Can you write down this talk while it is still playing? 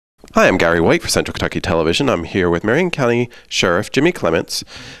Hi, I'm Gary White for Central Kentucky Television. I'm here with Marion County Sheriff Jimmy Clements.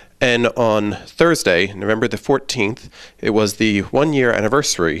 And on Thursday, November the 14th, it was the one-year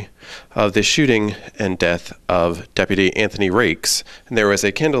anniversary of the shooting and death of Deputy Anthony Raikes. And there was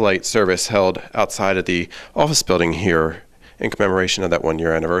a candlelight service held outside of the office building here in commemoration of that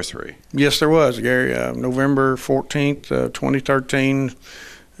one-year anniversary. Yes, there was, Gary. November 14th, 2013.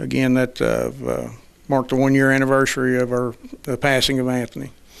 Again, that marked the one-year anniversary of the passing of Anthony.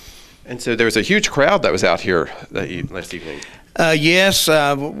 And so there was a huge crowd that was out here last evening. Yes,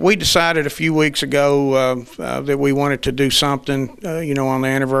 we decided a few weeks ago that we wanted to do something, on the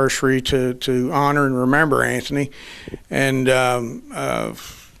anniversary to honor and remember Anthony. And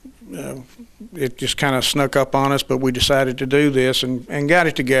it just kind of snuck up on us, but we decided to do this and got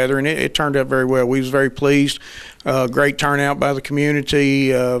it together, and it turned out very well. We was very pleased. Great turnout by the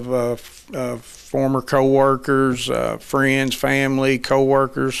community of former co-workers, friends, family,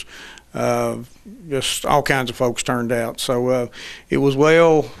 co-workers. Just all kinds of folks turned out. So it was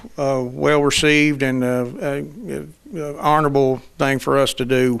well received and honorable thing for us to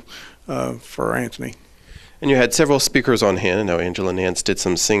do for Anthony. And you had several speakers on hand. I know Angela Nance did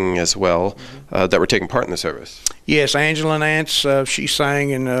some singing as well that were taking part in the service. Yes, Angela Nance, she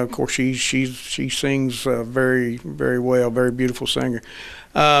sang, and of course she sings very, very well, very beautiful singer.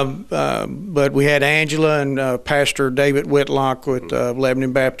 But we had Angela and Pastor David Whitlock with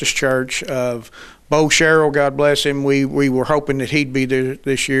Lebanon Baptist Church. Bo Sherrill, God bless him, we were hoping that he'd be there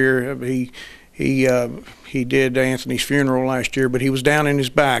this year. He did Anthony's funeral last year, but he was down in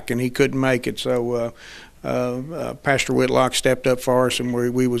his back and he couldn't make it. So Pastor Whitlock stepped up for us, and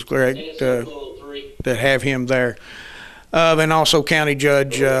we was great to have him there. And also County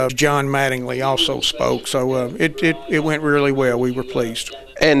Judge John Mattingly also spoke, so it went really well. We were pleased.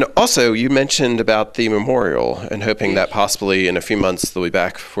 And also, you mentioned about the memorial and hoping that possibly in a few months they'll be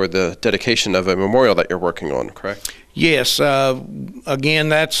back for the dedication of a memorial that you're working on, correct? Yes. Again,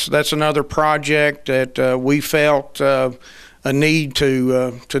 that's another project that we felt a need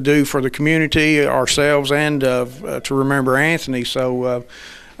to do for the community, ourselves, and to remember Anthony. So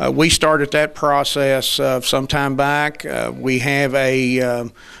we started that process some time back. We have a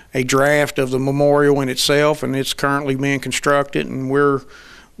draft of the memorial in itself, and it's currently being constructed, and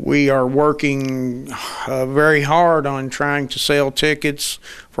we are working very hard on trying to sell tickets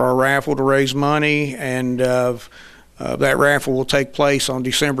for our raffle to raise money, and that raffle will take place on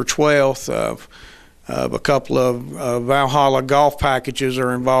December 12th. A couple of Valhalla golf packages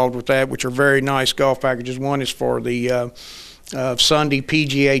are involved with that, which are very nice golf packages. One is for the Sunday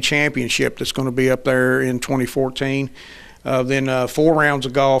PGA Championship that's going to be up there in 2014. Then 4 rounds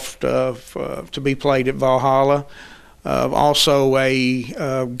of golf to be played at Valhalla. Also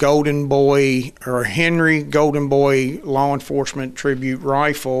a Golden Boy, or Henry Golden Boy law enforcement tribute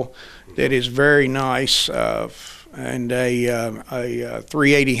rifle that is very nice, and a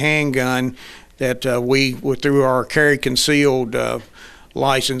 380 handgun that we, through our carry concealed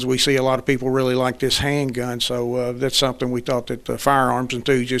license, we see a lot of people really like this handgun. So that's something we thought that the firearms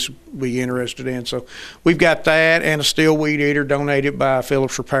enthusiasts would be interested in. So we've got that, and a steel weed eater donated by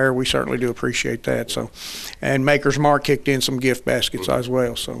Phillips Repair. We certainly do appreciate that. So, and Maker's Mark kicked in some gift baskets as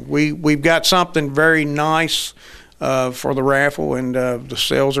well. So we've got something very nice for the raffle, and the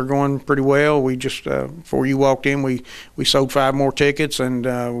sales are going pretty well. We just before you walked in, we sold 5 more tickets, and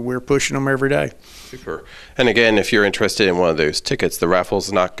we're pushing them every day. Super. And again, if you're interested in one of those tickets, the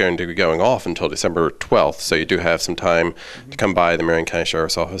raffle's not going to be going off until December 12th, so you do have some time to come by the Marion County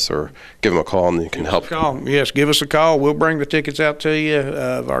Sheriff's Office or give them a call, and you can help. Yes, give us a call. We'll bring the tickets out to you.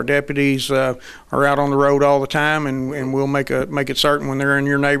 Our deputies are out on the road all the time, and we'll make it certain when they're in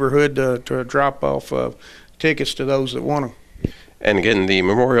your neighborhood to drop off tickets to those that want them. And again, the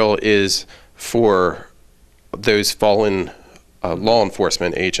memorial is for those fallen law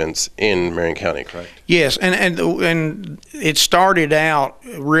enforcement agents in Marion County, correct? Yes, and it started out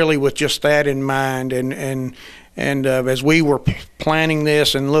really with just that in mind, and as we were planning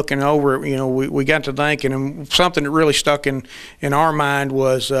this and looking over it, we got to thinking, and something that really stuck in our mind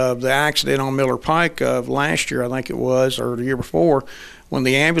was the accident on Miller Pike of last year, I think it was, or the year before, when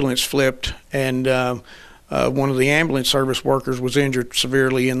the ambulance flipped, and one of the ambulance service workers was injured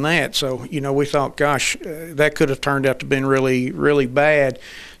severely in that. So, we thought, gosh, that could have turned out to have been really, really bad.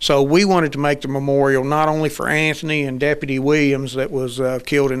 So we wanted to make the memorial not only for Anthony and Deputy Williams that was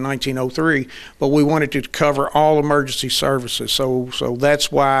killed in 1903, but we wanted to cover all emergency services. So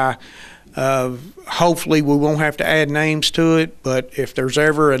that's why hopefully we won't have to add names to it, but if there's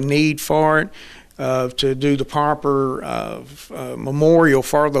ever a need for it, to do the proper memorial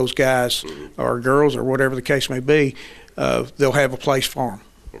for those guys or girls or whatever the case may be, they'll have a place for them.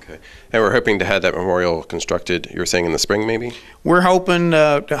 Okay. And we're hoping to have that memorial constructed, you were saying in the spring maybe? We're hoping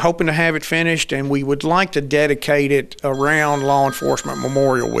to have it finished, and we would like to dedicate it around Law Enforcement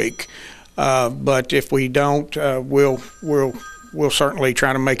Memorial Week. But if we don't, we'll certainly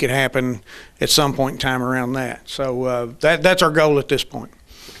try to make it happen at some point in time around that. So that's our goal at this point.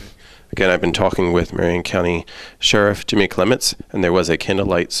 Again, I've been talking with Marion County Sheriff Jimmy Clements, and there was a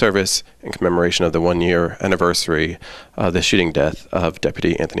candlelight service in commemoration of the 1-year anniversary of the shooting death of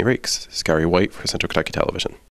Deputy Anthony Raikes. Scary White for Central Kentucky Television.